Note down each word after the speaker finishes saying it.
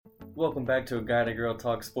Welcome back to A Guy to Girl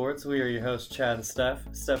Talk Sports. We are your hosts, Chad and Steph.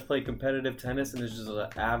 Steph played competitive tennis and is just an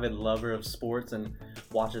avid lover of sports and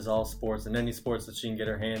watches all sports and any sports that she can get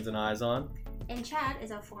her hands and eyes on. And Chad is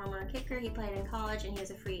a former kicker. He played in college and he was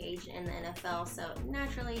a free agent in the NFL. So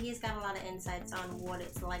naturally, he's got a lot of insights on what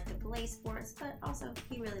it's like to play sports, but also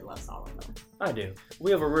he really loves all of them. I do. We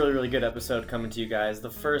have a really good episode coming to you guys. The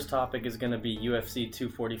first topic is going to be UFC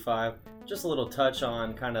 245. Just a little touch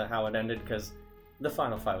on kind of how it ended because the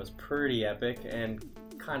final fight was pretty epic and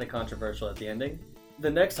kind of controversial at the ending.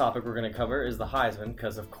 The next topic we're going to cover is the Heisman,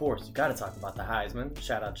 because of course you got to talk about the Heisman.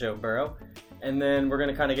 Shout out Joe Burrow. And then we're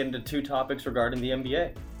going to kind of get into two topics regarding the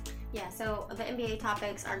NBA. Yeah, so the NBA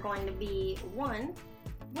topics are going to be, one,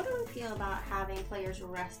 what do we feel about having players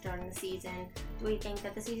rest during the season? Do we think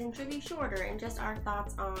that the season should be shorter? And just our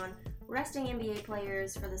thoughts on resting NBA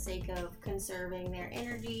players for the sake of conserving their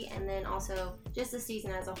energy, and then also just the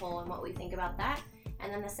season as a whole and what we think about that.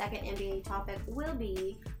 And then the second NBA topic will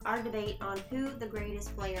be our debate on who the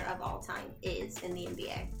greatest player of all time is in the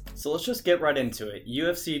NBA. So let's just get right into it.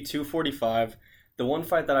 UFC 245. The one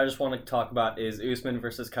fight that I just want to talk about is Usman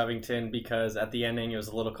versus Covington, because at the ending it was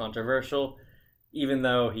a little controversial, even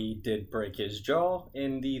though he did break his jaw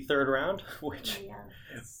in the third round, which... Yeah,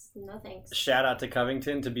 no thanks. Shout out to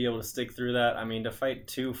Covington to be able to stick through that. I mean, to fight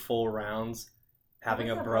 2 full rounds, having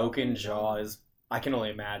a broken jaw is... I can only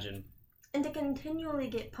imagine. And to continually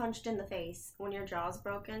get punched in the face when your jaw's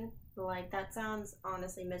broken, like, that sounds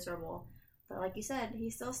honestly miserable. But like you said, he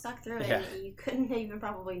still stuck through it. Yeah. And you couldn't even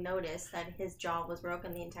probably notice that his jaw was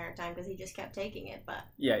broken the entire time because he just kept taking it. But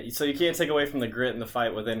yeah, so you can't take away from the grit and the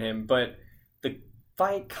fight within him. But the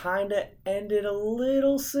fight kind of ended a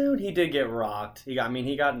little soon. He did get rocked. He got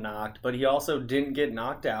knocked, but he also didn't get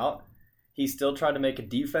knocked out. He still tried to make a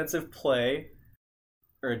defensive play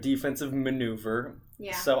or a defensive maneuver.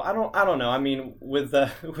 yeah. So I don't know. I mean, with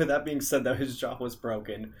that being said, though, his jaw was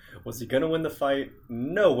broken. Was he gonna win the fight?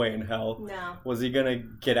 No way in hell. No. Was he gonna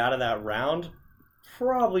get out of that round?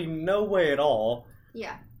 Probably no way at all.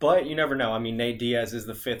 Yeah. But you never know. I mean, Nate Diaz is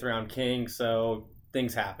the 5th round king, so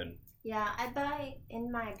things happen. Yeah,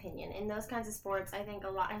 in my opinion, in those kinds of sports, I think a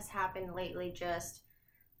lot has happened lately.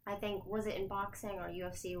 I think, was it in boxing or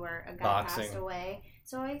UFC where a guy passed away?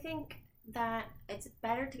 So I think that it's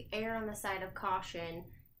better to err on the side of caution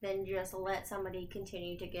than just let somebody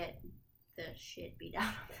continue to get the shit beat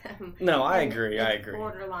out of them. No, I agree.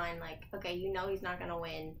 Borderline, like, okay, he's not going to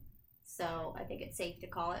win, so I think it's safe to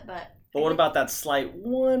call it. But what about that slight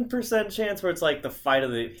 1% chance where it's like the fight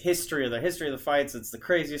of the history of the fights? It's the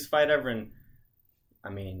craziest fight ever, and I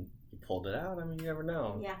mean, he pulled it out. I mean, you never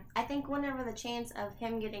know. Yeah, I think whenever the chance of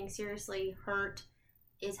him getting seriously hurt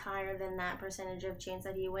is higher than that percentage of chance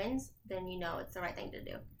that he wins, then it's the right thing to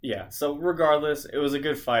do. Yeah, so regardless, it was a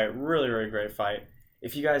good fight. Really great fight.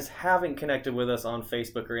 If you guys haven't connected with us on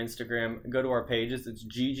Facebook or Instagram, go to our pages. It's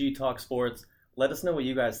GG Talk Sports. Let us know what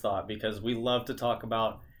you guys thought, because we love to talk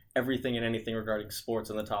about everything and anything regarding sports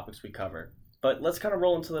and the topics we cover. But let's kind of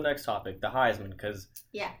roll into the next topic, the Heisman, because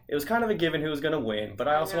it was kind of a given who was going to win, but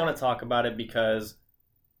I also want to talk about it because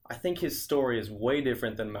I think his story is way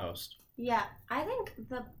different than most. Yeah, I think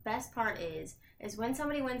the best part is when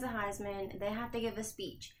somebody wins a Heisman, they have to give a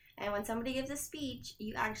speech. And when somebody gives a speech,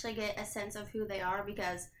 you actually get a sense of who they are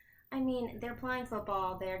because, I mean, they're playing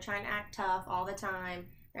football. They're trying to act tough all the time.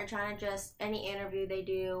 They're trying to any interview they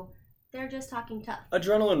do, they're just talking tough.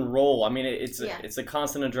 Adrenaline roll. I mean, it's a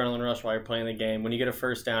constant adrenaline rush while you're playing the game. When you get a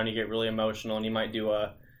first down, you get really emotional, and you might do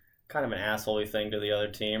a kind of an asshole-y thing to the other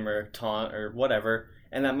team or taunt or whatever.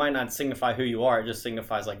 And that might not signify who you are. It just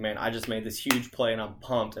signifies like, man, I just made this huge play and I'm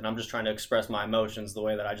pumped and I'm just trying to express my emotions the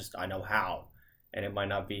way that I know how. And it might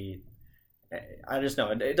not be, I just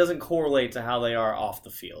know, it doesn't correlate to how they are off the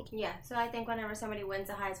field. Yeah, so I think whenever somebody wins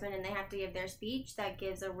a Heisman and they have to give their speech, that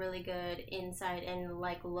gives a really good insight and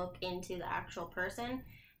look into the actual person.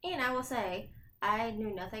 And I will say, I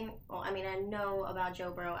knew nothing, I know about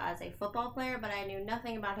Joe Burrow as a football player, but I knew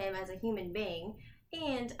nothing about him as a human being.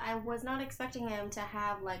 And I was not expecting him to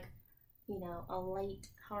have, a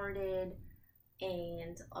light-hearted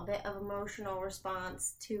and a bit of emotional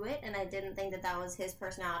response to it. And I didn't think that was his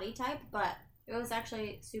personality type. But it was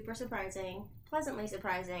actually super surprising, pleasantly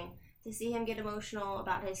surprising, to see him get emotional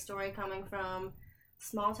about his story coming from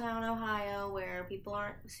small-town Ohio where people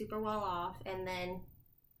aren't super well off. And then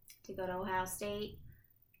to go to Ohio State,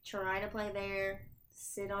 try to play there,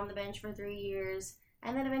 sit on the bench for 3 years,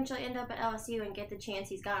 and then eventually end up at LSU and get the chance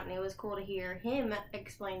he's gotten. It was cool to hear him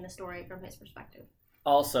explain the story from his perspective.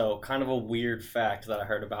 Also, kind of a weird fact that I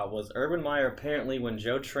heard about was Urban Meyer apparently, when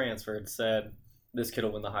Joe transferred, said, this kid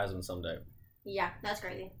will win the Heisman someday. Yeah, that's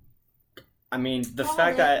crazy. I mean, the Called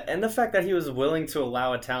fact it. that he was willing to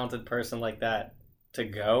allow a talented person like that to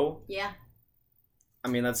go, Yeah. I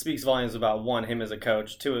mean, that speaks volumes about one, him as a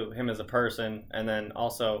coach, two, him as a person, and then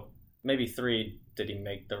also maybe three, did he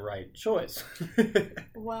make the right choice?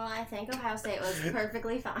 Well, I think Ohio State was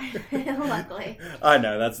perfectly fine, luckily. I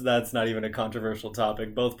know that's not even a controversial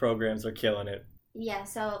topic. Both programs are killing it. Yeah,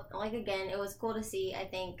 so, like, again, it was cool to see. I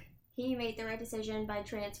think he made the right decision by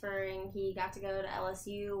transferring. He got to go to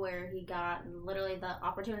LSU, where he got literally the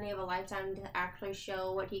opportunity of a lifetime to actually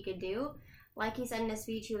show what he could do. Like he said in his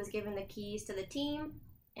speech, he was given the keys to the team,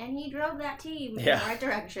 and he drove that team in the right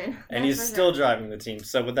direction. And he's still driving the team.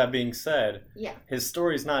 So with that being said, yeah, his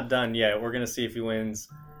story's not done yet. We're going to see if he wins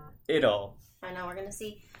it all. I know, we're going to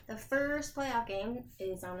see. The first playoff game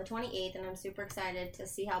is on the 28th, and I'm super excited to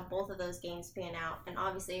see how both of those games pan out. And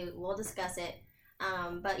obviously, we'll discuss it.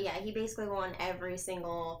 But yeah, he basically won every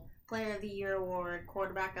single Player of the Year award,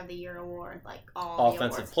 Quarterback of the Year award, like all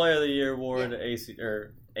Offensive the Player of the Year award, SEC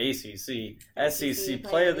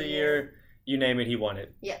Player of the Year. You name it, he won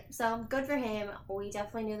it. Yep. So good for him. We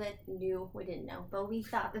definitely we didn't know, but we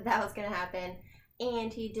thought that was going to happen.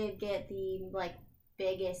 And he did get the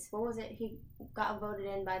biggest. What was it? He got voted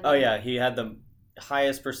in by. He had the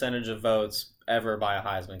highest percentage of votes ever by a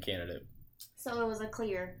Heisman candidate. So it was a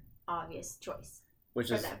clear, obvious choice. Which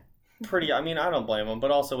is pretty. I mean, I don't blame him,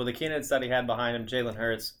 but also with the candidates that he had behind him, Jalen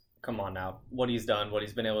Hurts. Come on now, what he's done, what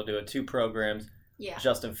he's been able to do at two programs. Yeah.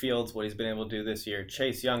 Justin Fields, what he's been able to do this year.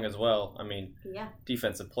 Chase Young as well. I mean,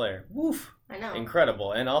 defensive player. Woof. I know.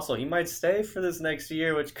 Incredible. And also, he might stay for this next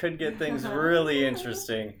year, which could get things really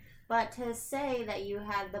interesting. But to say that you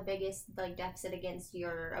had the biggest deficit against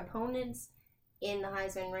your opponents in the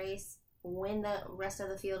Heisman race, win the rest of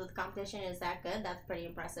the field of the competition, is that good? That's pretty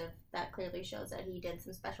impressive. That clearly shows that he did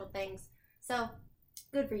some special things. So,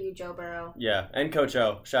 good for you, Joe Burrow. Yeah, and Coach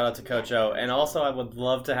O. Shout out to Coach O. And also, I would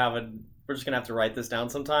love to have we're just going to have to write this down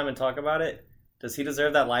sometime and talk about it. Does he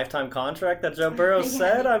deserve that lifetime contract that Joe Burrow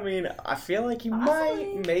said? I mean, I feel like he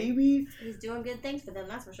might, maybe. He's doing good things for them,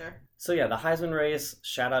 that's for sure. So yeah, the Heisman race,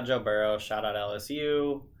 shout out Joe Burrow, shout out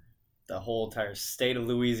LSU, the whole entire state of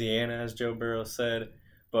Louisiana, as Joe Burrow said.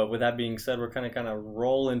 But with that being said, we're kind of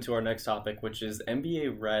roll into our next topic, which is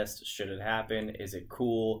NBA rest. Should it happen? Is it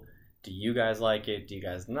cool? Do you guys like it? Do you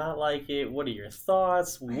guys not like it? What are your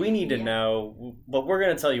thoughts? We need to know, but we're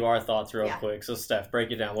going to tell you our thoughts real quick. So, Steph, break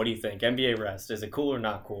it down. What do you think? NBA rest, is it cool or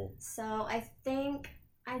not cool? So, I think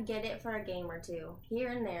I get it for a game or two. Here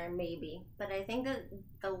and there, maybe. But I think that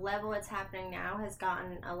the level it's happening now has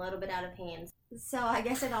gotten a little bit out of hand. So, I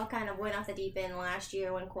guess it all kind of went off the deep end last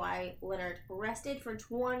year when Kawhi Leonard rested for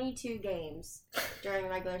 22 games during the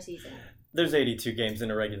regular season. There's 82 games in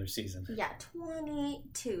a regular season. Yeah,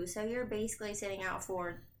 22. So you're basically sitting out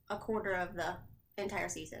for a quarter of the entire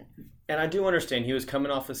season. And I do understand he was coming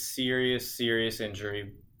off a serious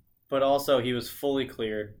injury, but also he was fully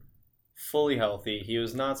cleared, fully healthy. He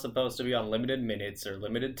was not supposed to be on limited minutes or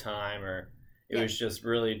limited time, or it was just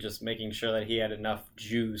really just making sure that he had enough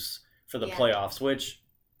juice for the playoffs, which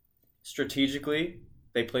strategically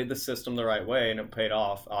they played the system the right way and it paid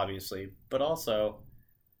off, obviously. But also,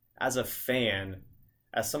 as a fan,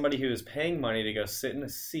 as somebody who is paying money to go sit in a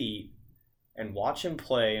seat and watch him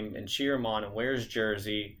play and cheer him on and wear his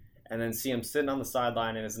jersey, and then see him sitting on the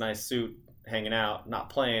sideline in his nice suit hanging out,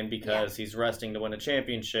 not playing because he's resting to win a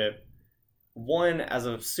championship. One, as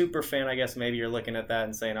a super fan, I guess maybe you're looking at that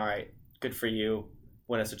and saying, all right, good for you,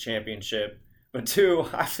 win us a championship. But two,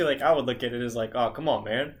 I feel like I would look at it as like, oh, come on,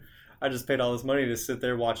 man. I just paid all this money to sit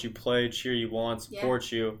there, watch you play, cheer you on,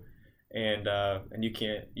 support you. And you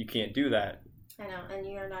can't do that. I know, and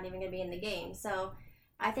you're not even going to be in the game. So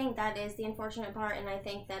I think that is the unfortunate part, and I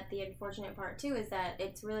think that the unfortunate part too is that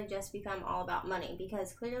it's really just become all about money.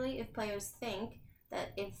 Because clearly, if players think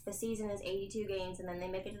that if the season is 82 games and then they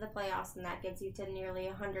make it to the playoffs, and that gets you to nearly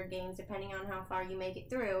 100 games, depending on how far you make it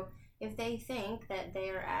through, if they think that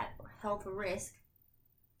they're at health risk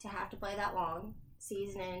to have to play that long,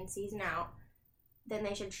 season in, season out, then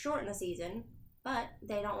they should shorten the season. But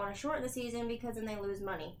they don't want to shorten the season because then they lose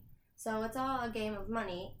money. So it's all a game of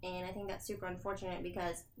money, and I think that's super unfortunate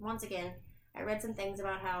because, once again, I read some things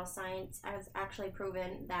about how science has actually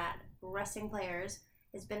proven that resting players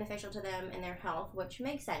is beneficial to them and their health, which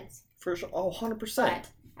makes sense. For sure. Oh, 100%. But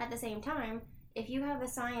at the same time, if you have the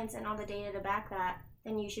science and all the data to back that,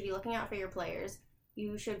 then you should be looking out for your players.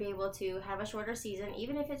 You should be able to have a shorter season,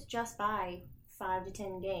 even if it's just by 5 to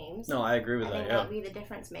 10 games. No, I agree with that. I think that would be the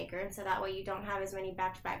difference maker, and so that way you don't have as many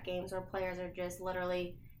back-to-back games where players are just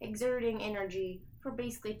literally exerting energy for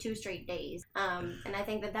basically 2 straight days. And I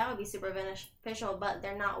think that would be super beneficial, but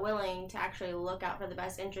they're not willing to actually look out for the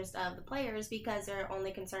best interest of the players because they're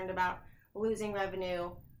only concerned about losing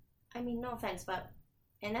revenue. I mean, no offense, but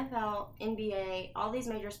NFL, NBA, all these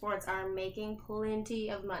major sports are making plenty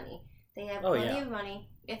of money. They have plenty of money.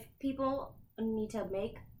 If people need to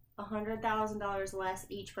make $100,000 less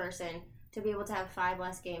each person to be able to have 5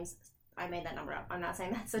 less games, I made that number up. I'm not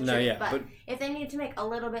saying that's the truth, but if they need to make a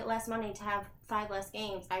little bit less money to have 5 less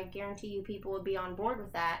games, I guarantee you people would be on board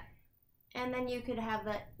with that. And then you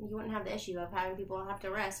wouldn't have the issue of having people have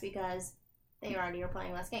to rest because they already are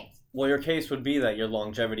playing less games. Well, your case would be that your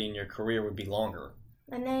longevity in your career would be longer.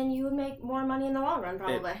 And then you would make more money in the long run,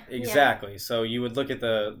 probably. Exactly. Yeah. So you would look at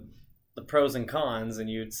the pros and cons, and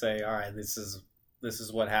you'd say, all right, this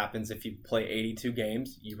is what happens if you play 82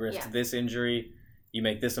 games. You risk this injury, you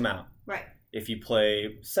make this amount. Right. If you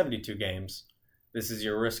play 72 games, this is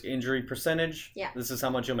your risk injury percentage. Yeah. This is how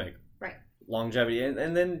much you'll make. Right. Longevity.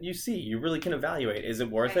 And then you really can evaluate. Is it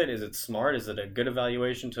worth it? Is it smart? Is it a good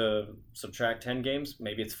evaluation to subtract 10 games?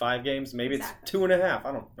 Maybe it's 5 games. Maybe it's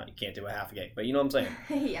 2.5. You can't do a half a game, but you know what I'm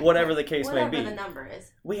saying? Whatever the case may be. Whatever the number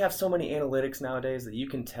is. We have so many analytics nowadays that you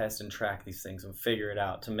can test and track these things and figure it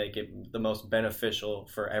out to make it the most beneficial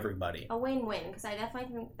for everybody. A win-win, because I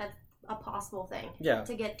definitely think that's a possible thing. Yeah.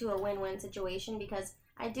 To get to a win-win situation, because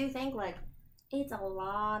I do think, it's a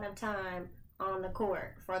lot of time on the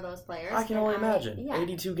court for those players. I can only imagine.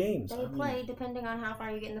 82 games. They play, depending on how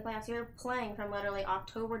far you get in the playoffs. You're playing from literally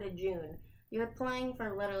October to June. You're playing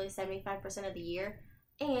for literally 75% of the year.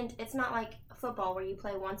 And it's not like football where you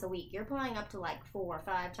play once a week. You're playing up to 4 or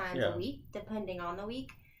 5 times a week, depending on the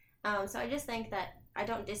week. So I just think that I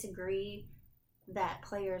don't disagree that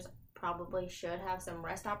players probably should have some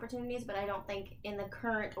rest opportunities, but I don't think in the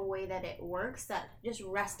current way that it works that just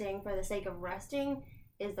resting for the sake of resting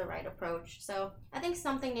is the right approach. So I think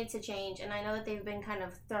something needs to change, and I know that they've been kind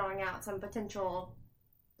of throwing out some potential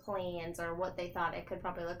plans or what they thought it could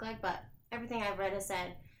probably look like, but everything I've read has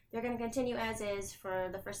said they're going to continue as is for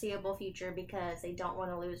the foreseeable future because they don't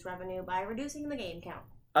want to lose revenue by reducing the game count.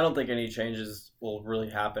 I don't think any changes will really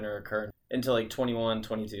happen or occur until 21,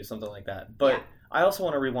 22, something like that. But I also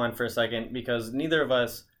want to rewind for a second because neither of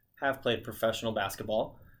us have played professional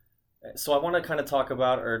basketball. So I want to kind of talk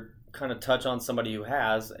about or kind of touch on somebody who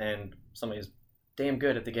has, and somebody who's damn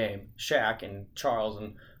good at the game. Shaq and Charles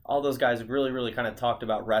and all those guys really, really kind of talked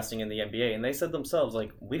about resting in the NBA, and they said themselves,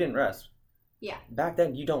 we didn't rest. Yeah. Back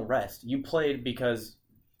then, you don't rest. You played because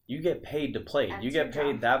you get paid to play. That's you get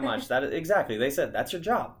paid job. that much. Exactly. They said that's your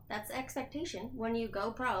job. That's the expectation when you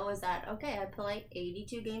go pro is that, okay, I play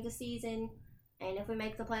 82 games a season, and if we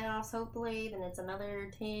make the playoffs, hopefully, then it's another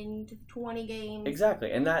 10 to 20 games.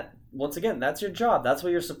 Exactly. And that, once again, that's your job. That's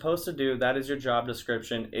what you're supposed to do. That is your job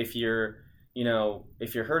description. If you're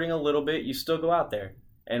hurting a little bit, you still go out there.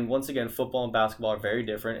 And once again, football and basketball are very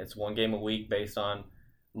different. It's 1 game a week based on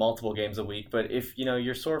multiple games a week. But if,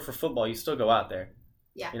 you're sore for football, you still go out there.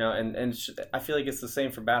 Yeah. And I feel like it's the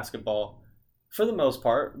same for basketball. For the most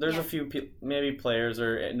part, there's a few maybe players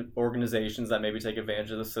or organizations that maybe take advantage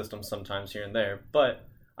of the system sometimes here and there. But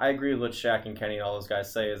I agree with what Shaq and Kenny and all those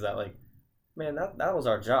guys say is that, man, that was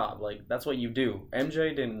our job. That's what you do.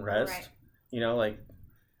 MJ didn't rest. Right.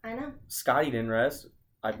 I know. Scotty didn't rest.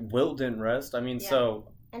 Wilt didn't rest.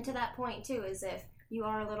 So. And to that point, too, is if you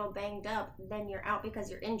are a little banged up, then you're out because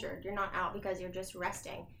you're injured. You're not out because you're just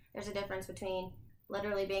resting. There's a difference between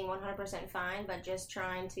literally being 100% fine, but just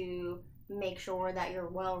trying to make sure that you're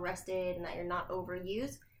well rested and that you're not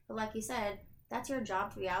overused. But like you said, that's your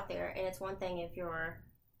job to be out there. And it's one thing if you're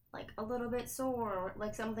a little bit sore,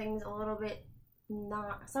 something's a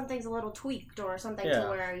little tweaked or something to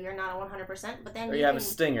where you're not 100%. But then you have a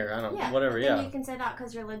stinger. Whatever. Then you can sit out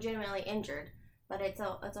because you're legitimately injured. But it's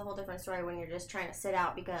a whole different story when you're just trying to sit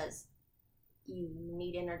out because you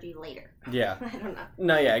need energy later. Yeah. I don't know.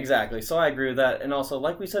 No, yeah, exactly. So I agree with that. And also,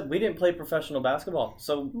 like we said, we didn't play professional basketball.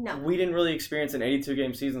 So we didn't really experience an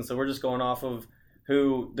 82-game season. So we're just going off of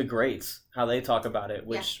the greats, how they talk about it,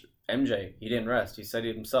 which MJ, he didn't rest. He said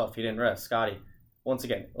it himself. He didn't rest. Scotty, once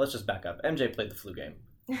again, let's just back up. MJ played the flu game.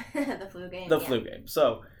 The flu game. The flu game.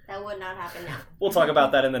 So that would not happen now. We'll talk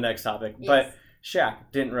about that in the next topic. Yes. But Shaq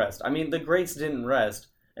didn't rest. The greats didn't rest.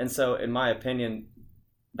 And so, in my opinion,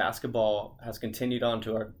 basketball has continued on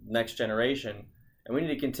to our next generation, and we need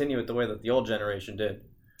to continue it the way that the old generation did.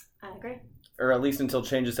 I agree. Or at least until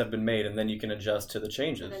changes have been made, and then you can adjust to the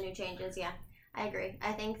changes. To the new changes, yeah. I agree.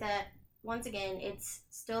 I think that, once again, it's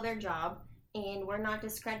still their job, and we're not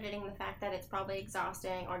discrediting the fact that it's probably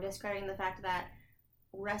exhausting or discrediting the fact that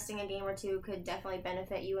resting a game or two could definitely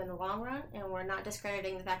benefit you in the long run, and we're not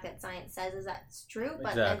discrediting the fact that science says is that's true,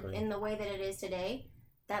 but Exactly. in the way that it is today,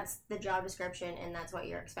 that's the job description and that's what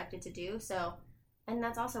you're expected to do. So, and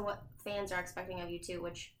that's also what fans are expecting of you too,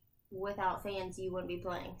 which without fans you wouldn't be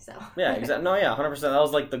playing. So Yeah, exactly. No, yeah, 100%. That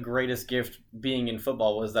was like the greatest gift being in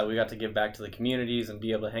football, was that we got to give back to the communities and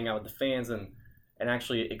be able to hang out with the fans and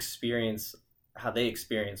actually experience how they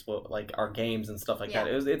experience what, like, our games and stuff like that.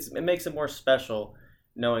 It makes it more special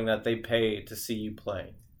knowing that they pay to see you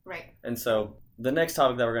play. Right. And so the next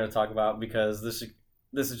topic that we're going to talk about, because this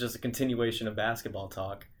is just a continuation of basketball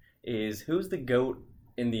talk, is who's the GOAT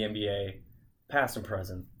in the NBA, past and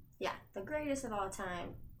present. Yeah, the greatest of all time,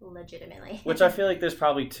 legitimately. Which I feel like there's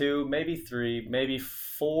probably 2, maybe 3, maybe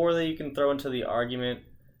 4 that you can throw into the argument.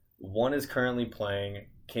 One is currently playing,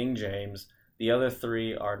 King James. The other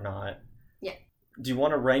 3 are not. Yeah. Do you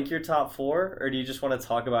want to rank your top 4, or do you just want to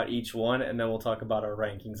talk about each one and then we'll talk about our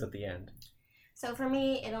rankings at the end? So for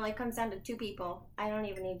me, it only comes down to 2 people. I don't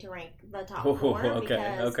even need to rank the top 4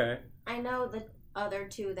 because I know the other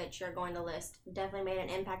 2 that you're going to list definitely made an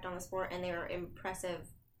impact on the sport, and they were impressive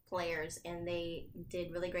players and they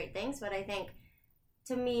did really great things. But I think,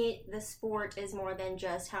 to me, the sport is more than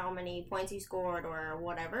just how many points you scored or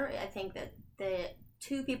whatever. I think that the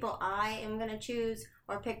 2 people I am going to choose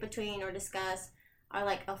or pick between or discuss are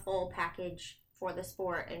like a full package for the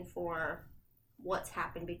sport and for what's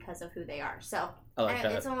happened because of who they are. So I like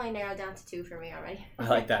that. It's only narrowed down to 2 for me already. I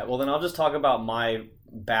like that. Well, then I'll just talk about my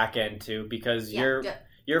back end 2, because your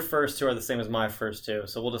first 2 are the same as my first 2.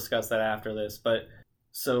 So we'll discuss that after this. But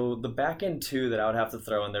so the back end 2 that I would have to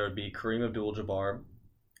throw in there would be Kareem Abdul-Jabbar,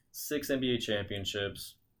 6 NBA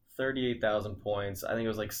championships, 38,000 points. I think it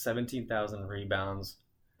was like 17,000 rebounds.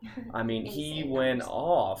 I mean, he went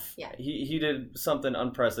off. Yeah. He did something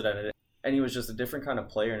unprecedented, and he was just a different kind of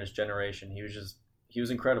player in his generation. He was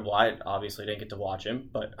incredible. I obviously didn't get to watch him,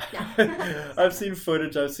 but I've seen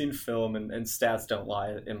footage, I've seen film, and stats don't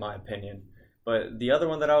lie, in my opinion. But the other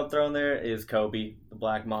one that I would throw in there is Kobe, the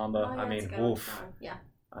Black Mamba. Oh, yeah, I mean, oof. Yeah.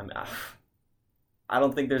 I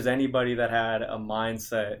don't think there's anybody that had a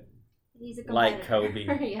mindset like Kobe.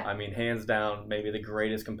 Yeah. I mean, hands down, maybe the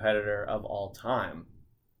greatest competitor of all time.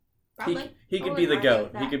 Probably. He could be the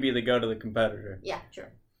GOAT. He could be the GOAT of the competitor. Yeah, true.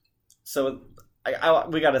 So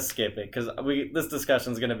we got to skip it because this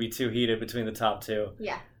discussion is going to be too heated between the top 2.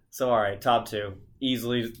 Yeah. So, all right, top 2.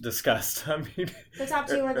 Easily discussed. I mean, the top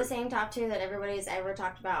 2 are the same top 2 that everybody's ever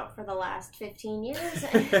talked about for the last 15 years.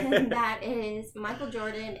 And that is Michael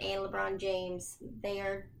Jordan and LeBron James. They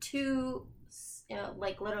are 2,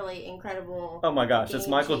 like, literally incredible. Oh my gosh, it's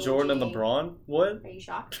Michael Jordan and LeBron? What? Are you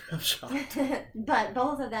shocked? I'm shocked. But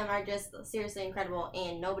both of them are just seriously incredible,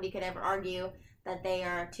 and nobody could ever argue that they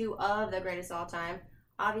are 2 of the greatest of all time.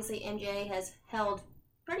 Obviously, MJ has held,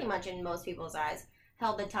 pretty much in most people's eyes,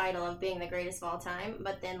 held the title of being the greatest of all time,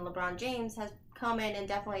 but then LeBron James has come in and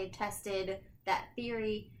definitely tested that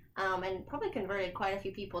theory, and probably converted quite a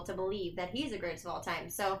few people to believe that he's the greatest of all time.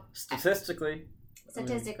 So Statistically,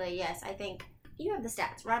 yes, I think you have the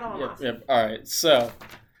stats. Rattle them off. Yep. All right, so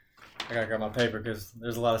I gotta grab my paper because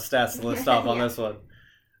there's a lot of stats to list off on this one.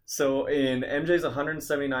 So in MJ's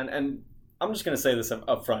 179, and I'm just gonna say this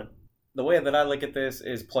up front. The way that I look at this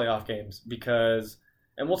is playoff games, because,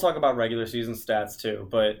 and we'll talk about regular season stats too,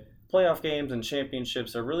 but playoff games and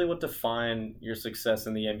championships are really what define your success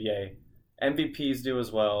in the NBA. MVPs do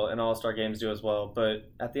as well, and All-Star games do as well,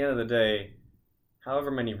 but at the end of the day,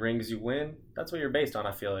 however many rings you win, that's what you're based on,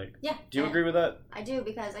 I feel like. Yeah. Do you agree with that? I do,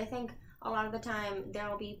 because I think a lot of the time there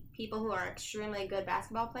will be people who are extremely good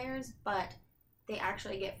basketball players, but they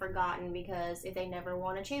actually get forgotten because if they never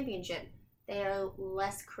won a championship, they are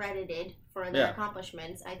less credited for their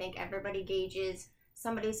accomplishments. I think everybody gauges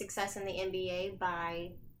somebody's success in the NBA by,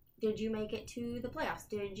 did you make it to the playoffs?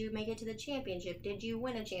 Did you make it to the championship? Did you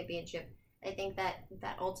win a championship? I think that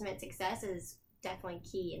ultimate success is definitely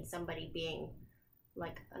key in somebody being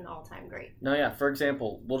like an all-time great. No, yeah. For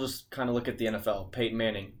example, we'll just kind of look at the NFL. Peyton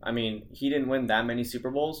Manning. I mean, he didn't win that many Super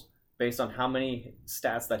Bowls based on how many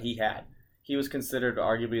stats that he had. He was considered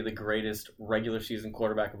arguably the greatest regular season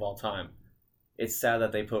quarterback of all time. It's sad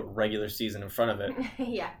that they put regular season in front of it.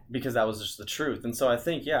 Yeah. Because that was just the truth. And so I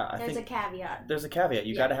think, There's a caveat. There's a caveat.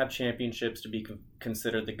 You got to have championships to be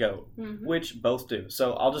considered the GOAT, which both do.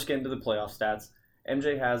 So I'll just get into the playoff stats.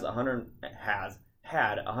 MJ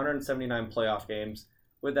had 179 playoff games.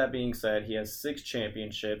 With that being said, he has 6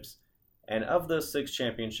 championships. And of those 6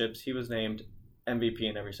 championships, he was named MVP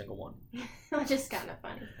in every single one. Which is kind of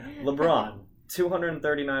funny. LeBron,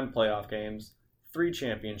 239 playoff games, 3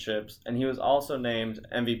 championships, and he was also named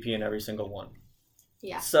MVP in every single one.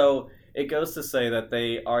 Yeah. So it goes to say that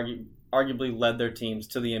they arguably led their teams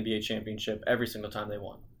to the NBA championship every single time they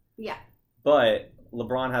won. Yeah. But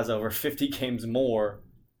LeBron has over 50 games more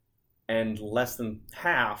and less than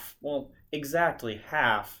half, well, exactly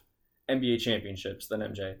half NBA championships than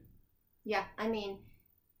MJ. Yeah, I mean,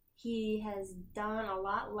 he has done a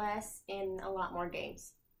lot less in a lot more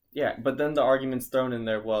games. Yeah, but then the argument's thrown in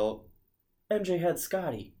there, well, MJ had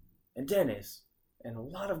Scottie and Dennis and a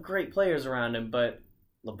lot of great players around him, but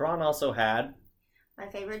LeBron also had... My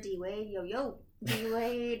favorite, D-Wade, yo.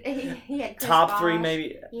 D-Wade, he had Chris top Bosh, three,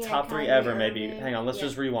 maybe. Top three ever, maybe. Irving. Hang on, let's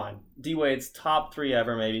just rewind. D-Wade's top 3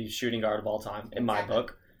 ever, maybe, shooting guard of all time, in my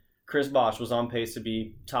book. Chris Bosh was on pace to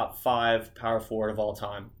be top 5 power forward of all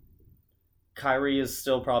time. Kyrie is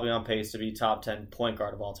still probably on pace to be top 10 point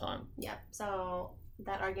guard of all time. Yeah, so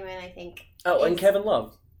that argument, I think... Oh, and Kevin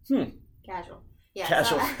Love. Casual. Yeah,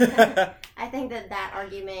 Casual. So I think that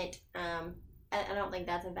argument... I don't think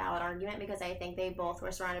that's a valid argument because I think they both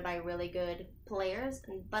were surrounded by really good players.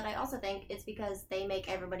 But I also think it's because they make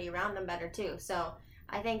everybody around them better too. So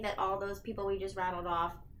I think that all those people we just rattled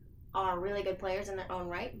off are really good players in their own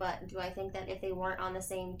right. But do I think that if they weren't on the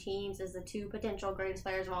same teams as the 2 potential greatest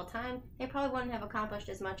players of all time, they probably wouldn't have accomplished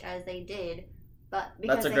as much as they did. But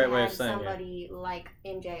because that's a great they way had of saying somebody like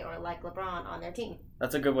MJ or like LeBron on their team.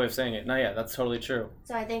 That's a good way of saying it. No, yeah, that's totally true.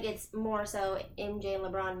 So I think it's more so MJ and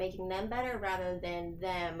LeBron making them better rather than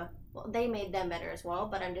them. Well, they made them better as well,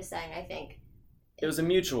 but I'm just saying I think... It was a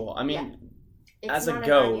mutual. I mean, it's as a not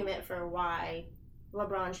GOAT... an argument for why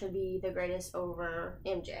LeBron should be the greatest over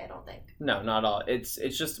MJ, I don't think. No, not at all. It's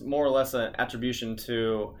just more or less an attribution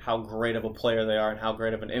to how great of a player they are and how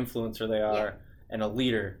great of an influencer they are and a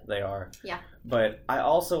leader they are. Yeah. But I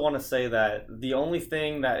also want to say that the only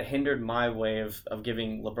thing that hindered my way of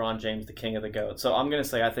giving LeBron James the king of the GOAT, so I'm going to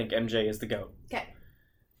say I think MJ is the GOAT. Okay.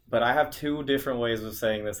 But I have 2 different ways of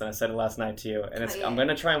saying this, and I said it last night to you. And I'm going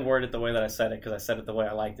to try and word it the way that I said it, because I said it the way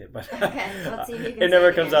I liked it. But okay, let's see if you can it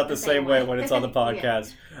never comes out the same way when it's on the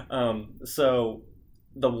podcast. So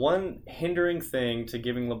the one hindering thing to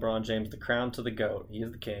giving LeBron James the crown to the GOAT, he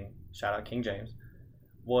is the king, shout out King James,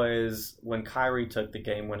 was when Kyrie took the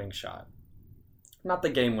game-winning shot. Not the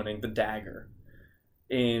game-winning, the dagger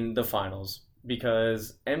in the finals.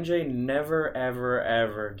 Because MJ never, ever,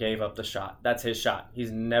 ever gave up the shot. That's his shot.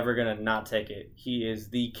 He's never going to not take it. He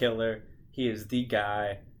is the killer. He is the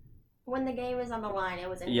guy. When the game is on the line, it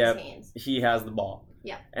was in his hands. He has the ball.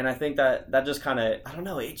 Yeah. And I think that just kind of, I don't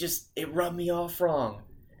know, it rubbed me off wrong.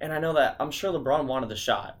 And I know that I'm sure LeBron wanted the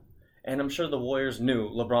shot. And I'm sure the Warriors knew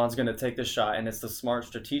LeBron's going to take the shot. And it's the smart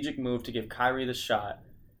strategic move to give Kyrie the shot.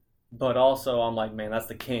 But also, I'm like, man, that's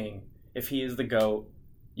the king. If he is the GOAT,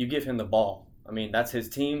 you give him the ball. I mean, that's his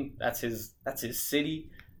team, that's his city,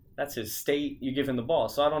 that's his state. You give him the ball.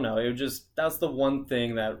 So I don't know. That's the one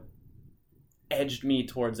thing that edged me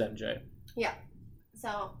towards MJ. Yeah.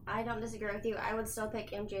 So I don't disagree with you. I would still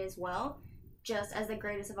pick MJ as well, just as the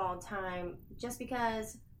greatest of all time, just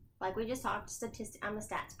because, like we just talked, I'm a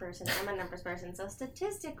stats person, I'm a numbers person. So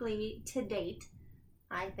statistically, to date,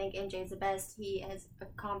 I think MJ is the best. He has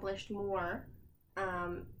accomplished more,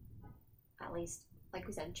 at least, like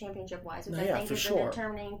we said, championship-wise, which I think is a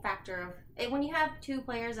determining factor of it. When you have 2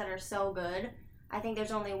 players that are so good, I think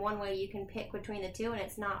there's only one way you can pick between the 2, and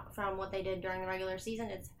it's not from what they did during the regular season.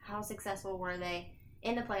 It's how successful were they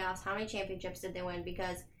in the playoffs, how many championships did they win,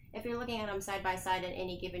 because if you're looking at them side by side in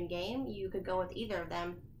any given game, you could go with either of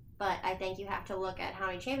them, but I think you have to look at how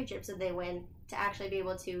many championships did they win to actually be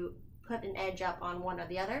able to put an edge up on one or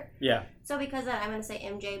the other. Yeah. So because of that, I'm going to say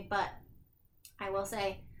MJ, but I will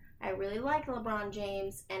say I really like LeBron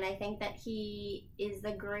James, and I think that he is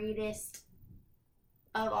the greatest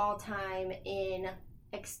of all time in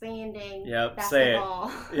expanding basketball.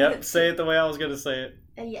 Say it. Yep, say it the way I was going to say it.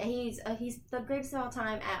 Yeah, he's the greatest of all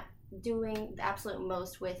time at doing the absolute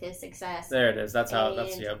most with his success. There it is. That's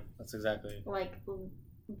exactly. Like,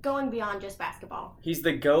 going beyond just basketball. He's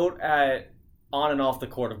the GOAT at on and off the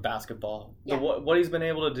court of basketball. Yeah. What he's been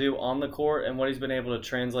able to do on the court and what he's been able to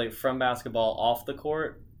translate from basketball off the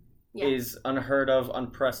court is unheard of,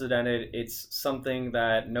 unprecedented. It's something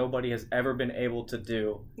that nobody has ever been able to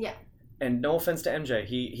do. Yeah. And no offense to MJ,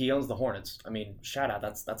 he owns the Hornets. I mean, shout out,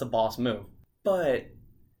 that's a boss move. But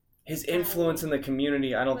his influence in the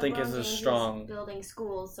community, I don't think is as strong. Building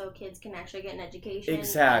schools so kids can actually get an education.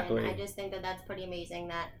 Exactly. And I just think that that's pretty amazing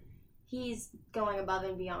that he's going above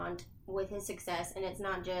and beyond with his success, and it's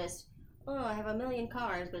not just, oh, I have a million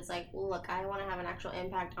cars, but it's like, look, I want to have an actual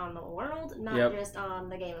impact on the world, not just on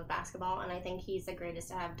the game of basketball, and I think he's the greatest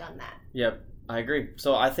to have done that. Yep, I agree.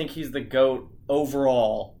 So I think he's the GOAT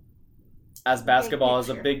overall, as basketball is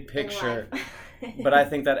a big picture. But I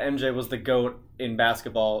think that MJ was the GOAT in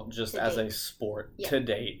basketball just as a sport to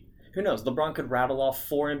date. Who knows? LeBron could rattle off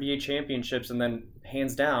 4 NBA championships and then,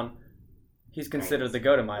 hands down, he's considered the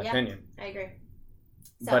GOAT in my opinion. I agree.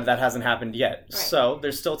 So, but that hasn't happened yet. Right. So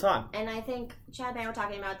there's still time. And I think Chad and I were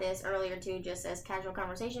talking about this earlier too, just as casual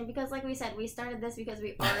conversation, because like we said, we started this because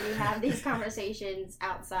we already have these conversations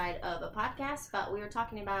outside of a podcast, but we were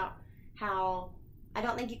talking about how I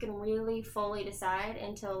don't think you can really fully decide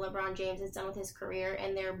until LeBron James is done with his career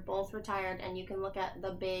and they're both retired and you can look at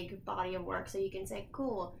the big body of work. So you can say,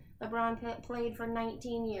 cool, LeBron played for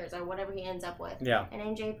 19 years or whatever he ends up with. Yeah. And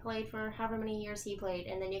MJ played for however many years he played.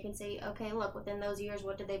 And then you can say, okay, look, within those years,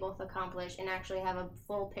 what did they both accomplish? And actually have a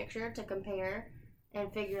full picture to compare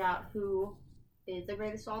and figure out who is the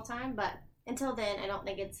greatest of all time. But until then, I don't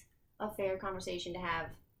think it's a fair conversation to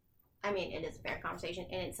have. I mean, it is a fair conversation,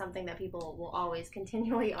 and it's something that people will always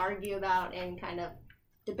continually argue about and kind of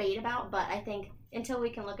debate about. But I think until we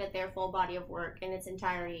can look at their full body of work in its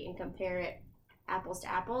entirety and compare it apples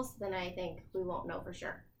to apples, then I think we won't know for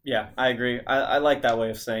sure. Yeah, I agree. I like that way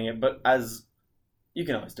of saying it, but as you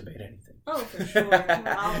can always debate anything. Oh, for sure.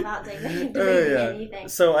 We're all about debating anything.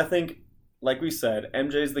 So I think, like we said,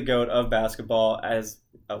 MJ's the GOAT of basketball as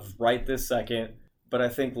of right this second. But I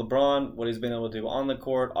think LeBron, what he's been able to do on the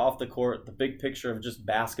court, off the court, the big picture of just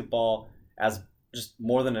basketball as just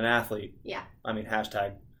more than an athlete. Yeah. I mean,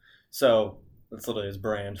 hashtag. So that's literally his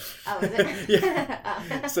brand. Oh, is it?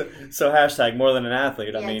 Yeah. So hashtag more than an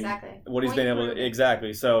athlete. I mean, exactly. What he's been able to,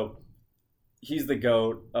 exactly. So he's the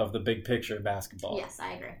GOAT of the big picture of basketball. Yes,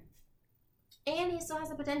 I agree. And he still has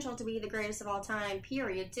the potential to be the greatest of all time,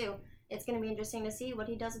 period, too. It's going to be interesting to see what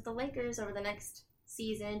he does with the Lakers over the next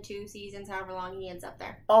season, 2 seasons, however long he ends up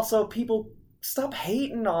there. Also, people stop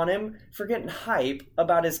hating on him for getting hype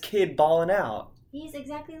about his kid balling out. He's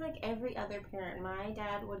exactly like every other parent. My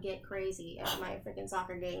dad would get crazy at my freaking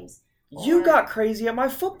soccer games. You got crazy at my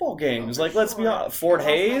football games. Like, let's be honest. Fort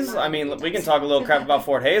Hayes? I mean, we can talk a little crap about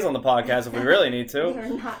Fort Hayes on the podcast if we really need to.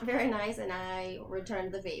 You're not very nice, and I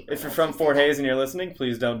returned the favor. If you're from Fort Hayes and you're listening,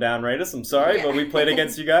 please don't downrate us. I'm sorry, but we played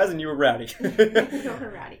against you guys, and you were rowdy. You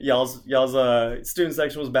were rowdy. Y'all's student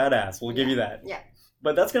section was badass. We'll give you that. Yeah.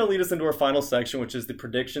 But that's going to lead us into our final section, which is the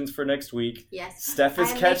predictions for next week. Yes. Steph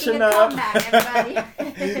is catching up. Comeback,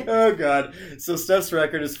 everybody. Oh, God. So Steph's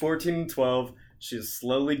record is 14-12. She's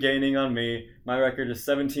slowly gaining on me. My record is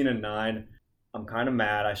 17-9. I'm kind of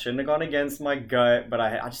mad. I shouldn't have gone against my gut, but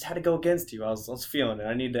I just had to go against you. I was feeling it.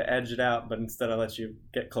 I need to edge it out, but instead I let you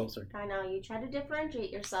get closer. I know. You tried to differentiate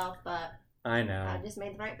yourself, but I know. I just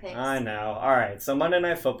made the right picks. I know. All right. So Monday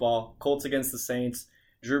Night Football, Colts against the Saints.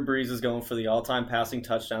 Drew Brees is going for the all-time passing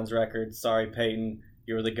touchdowns record. Sorry, Peyton.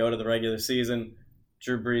 You were the GOAT of the regular season.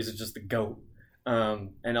 Drew Brees is just the GOAT.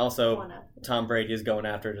 And also, Tom Brady is going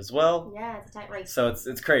after it as well. Yeah, it's a tight race. So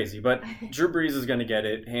it's crazy. But Drew Brees is going to get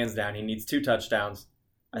it, hands down. He needs 2 touchdowns,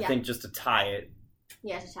 I think, just to tie it.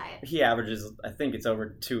 Yeah, to tie it. He averages, I think it's over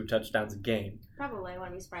 2 touchdowns a game. Probably. I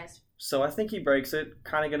wouldn't be surprised. So I think he breaks it.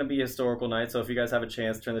 Kind of going to be a historical night. So if you guys have a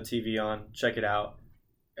chance, turn the TV on, check it out.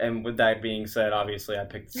 And with that being said, obviously, I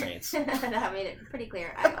picked the Saints. That made it pretty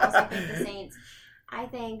clear. I also picked the Saints. I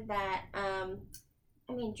think that,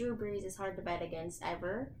 Drew Brees is hard to bet against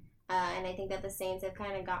ever. And I think that the Saints have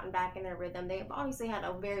kind of gotten back in their rhythm. They've obviously had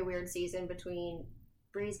a very weird season between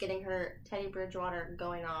Brees getting hurt, Teddy Bridgewater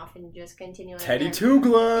going off, and just continuing. Teddy Two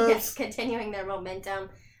Gloves! Yes, continuing their momentum.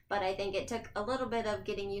 But I think it took a little bit of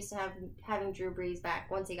getting used to having Drew Brees back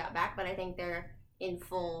once he got back. But I think they're in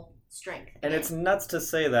full strength. And it's nuts to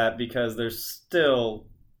say that because they're still,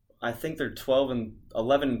 I think they're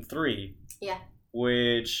 11-3. Yeah.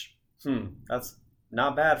 Which, that's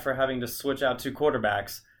not bad for having to switch out 2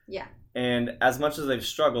 quarterbacks. Yeah. And as much as they've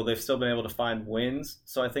struggled, they've still been able to find wins.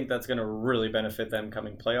 So I think that's going to really benefit them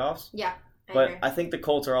coming playoffs. Yeah. I agree. I think the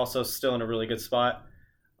Colts are also still in a really good spot.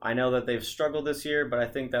 I know that they've struggled this year, but I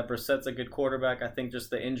think that Brissett's a good quarterback. I think just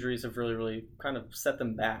the injuries have really, really kind of set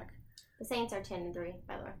them back. The Saints are 10-3,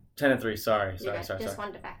 by the way. 10-3, sorry. Just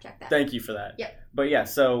wanted to fact check that. Thank you for that. Yep. But yeah,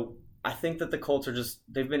 so I think that the Colts are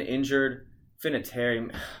they've been injured.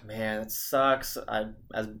 Vinatieri, man, it sucks.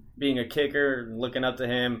 As being a kicker, looking up to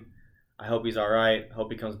him, I hope he's all right.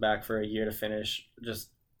 Hope he comes back for a year to finish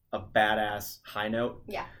just a badass high note.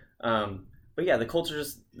 Yeah. But yeah, the Colts are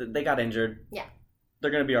they got injured. Yeah.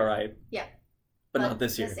 They're going to be all right. Yeah. But not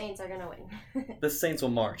this year. The Saints are going to win. The Saints will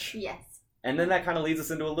march. Yes. And then that kind of leads us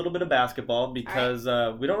into a little bit of basketball because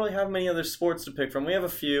we don't really have many other sports to pick from. We have a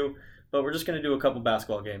few, but we're just going to do a couple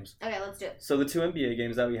basketball games. Okay, let's do it. So the 2 NBA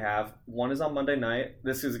games that we have, one is on Monday night.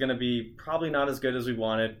 This is going to be probably not as good as we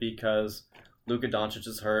wanted because Luka Doncic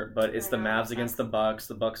is hurt, but it's the Mavs against the Bucks.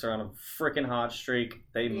 The Bucks are on a freaking hot streak.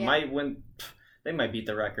 They might win. They might beat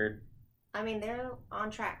the record. I mean, they're on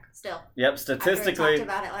track still. Yep, statistically. I talked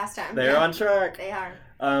about it last time. They're on track. They are.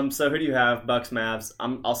 So who do you have? Bucks, Mavs.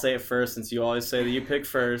 I'll say it first since you always say that you pick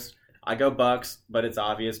first. I go Bucks, but it's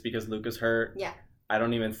obvious because Luka's hurt. Yeah. I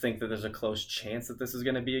don't even think that there's a close chance that this is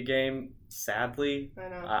going to be a game. Sadly, I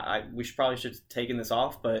know. We probably should have taken this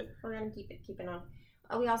off, but we're gonna keep it on.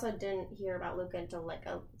 We also didn't hear about Luka until like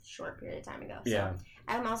a short period of time ago. So yeah.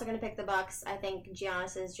 I'm also gonna pick the Bucks. I think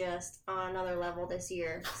Giannis is just on another level this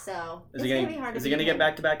year. So it's gonna be hard. Is he gonna get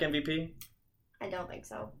back-to-back MVP? I don't think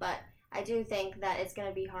so, but I do think that it's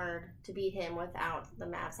gonna be hard to beat him without the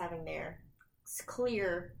Mavs having their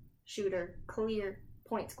clear shooter, clear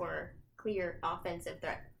point scorer, clear offensive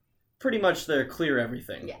threat. Pretty much they're clear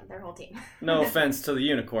everything. Yeah, their whole team. No offense to the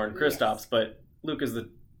unicorn, Kristaps, but Luka is the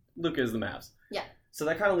Mavs. Yeah. So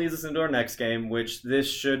that kind of leads us into our next game, which this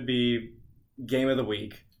should be game of the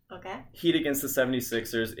week. Okay. Heat against the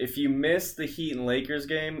 76ers. If you missed the Heat and Lakers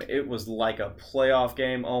game, it was like a playoff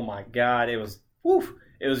game. Oh my God. It was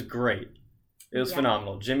great. It was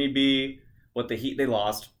phenomenal. Jimmy B, what the Heat, they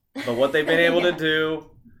lost. But what they've been able to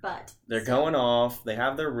do, they're going off. They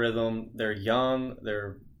have their rhythm. They're young.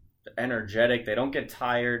 They're energetic. They don't get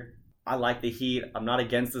tired. I like the Heat. I'm not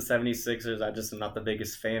against the 76ers. I just am not the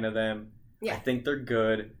biggest fan of them. Yeah. I think they're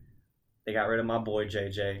good. They got rid of my boy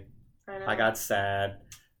JJ. I got sad.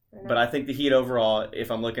 But I think the Heat overall, if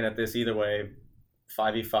I'm looking at this either way,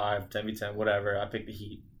 5v5, 10v10, whatever, I pick the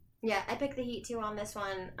Heat. Yeah, I pick the Heat too on this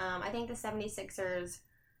one. I think the 76ers,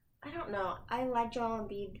 I don't know. I like Joel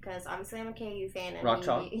Embiid because obviously I'm a KU fan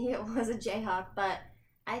and he was a Jayhawk, but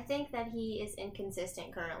I think that he is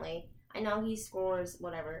inconsistent currently. I know he scores,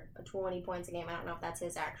 20 points a game. I don't know if that's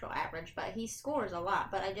his actual average, but he scores a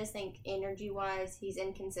lot. But I just think energy-wise, he's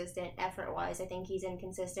inconsistent. Effort-wise, I think he's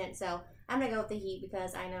inconsistent. So I'm going to go with the Heat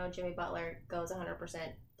because I know Jimmy Butler goes 100%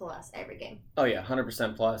 plus every game. Oh, yeah,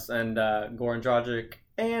 100% plus. And Goran Dragic,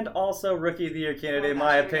 and also Rookie of the Year candidate, in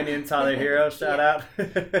my opinion, Tyler Hero, shout out.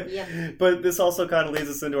 Yeah. But this also kind of leads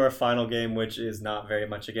us into our final game, which is not very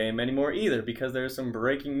much a game anymore either, because there's some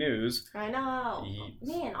breaking news. I know.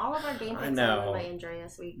 Man, all of our game picks are by injury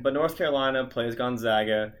this week. But North Carolina plays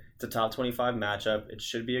Gonzaga. It's a top 25 matchup. It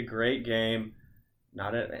should be a great game.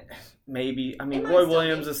 Roy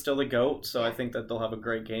Williams is still the GOAT, so I think that they'll have a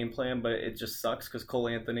great game plan, but it just sucks because Cole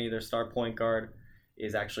Anthony, their star point guard,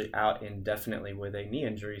 is actually out indefinitely with a knee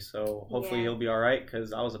injury, so hopefully he'll be all right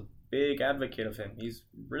because I was a big advocate of him. He's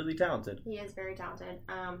really talented. He is very talented.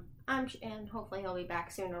 And hopefully he'll be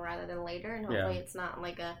back sooner rather than later, and hopefully it's not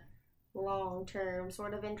like a long-term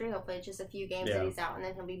sort of injury. Hopefully it's just a few games that he's out and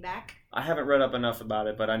then he'll be back. I haven't read up enough about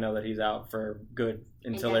it, but I know that he's out for good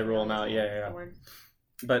until they rule him out. Yeah.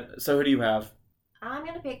 But so who do you have? I'm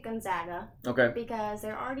going to pick Gonzaga. Okay. Because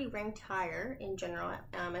they're already ranked higher in general.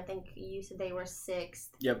 I think you said they were 6th.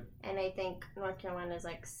 Yep. And I think North Carolina is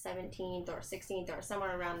like 17th or 16th or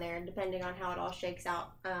somewhere around there, depending on how it all shakes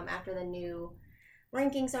out after the new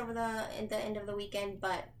rankings at the end of the weekend.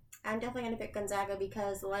 But I'm definitely going to pick Gonzaga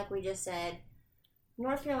because, like we just said,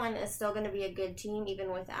 North Carolina is still going to be a good team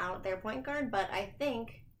even without their point guard. But I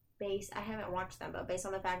think I haven't watched them, but based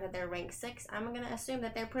on the fact that they're ranked 6th, I'm going to assume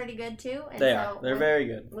that they're pretty good too. And they are. They're very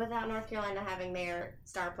good. Without North Carolina having their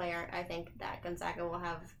star player, I think that Gonzaga will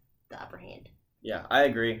have the upper hand. Yeah, I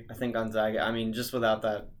agree. I think Gonzaga, just without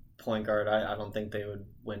that point guard, I don't think they would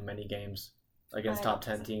win many games against top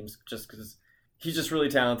 10 teams just because he's just really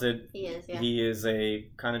talented. He is, yeah. He is a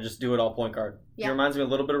kind of just do-it-all point guard. Yeah. He reminds me a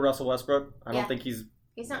little bit of Russell Westbrook. I don't think he's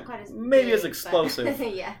not quite as maybe as explosive.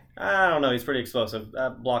 Yeah. I don't know. He's pretty explosive.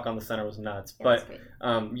 That block on the center was nuts. But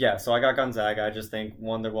so I got Gonzaga. I just think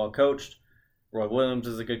one, they're well coached. Roy Williams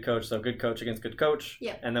is a good coach, so good coach against good coach.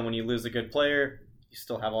 Yep. And then when you lose a good player, you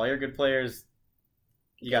still have all your good players.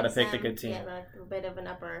 You got to pick the good team. Yeah, like a bit of an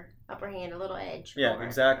upper hand, a little edge. Yeah,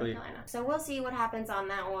 exactly. So we'll see what happens on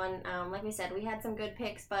that one. Like we said, we had some good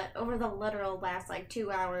picks, but over the literal last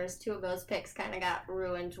 2 hours, 2 of those picks kind of got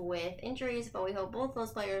ruined with injuries. But we hope both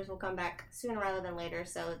those players will come back sooner rather than later,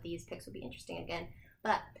 so that these picks will be interesting again.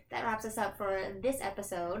 But that wraps us up for this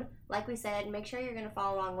episode. Like we said, make sure you're going to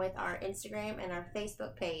follow along with our Instagram and our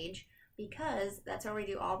Facebook page because that's where we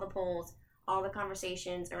do all the polls, all the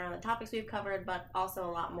conversations around the topics we've covered, but also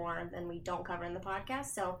a lot more than we don't cover in the podcast.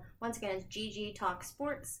 So once again, it's GG Talk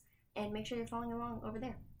Sports, and make sure you're following along over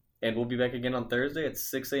there. And we'll be back again on Thursday at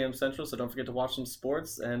 6 a.m. Central, so don't forget to watch some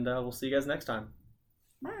sports, and we'll see you guys next time.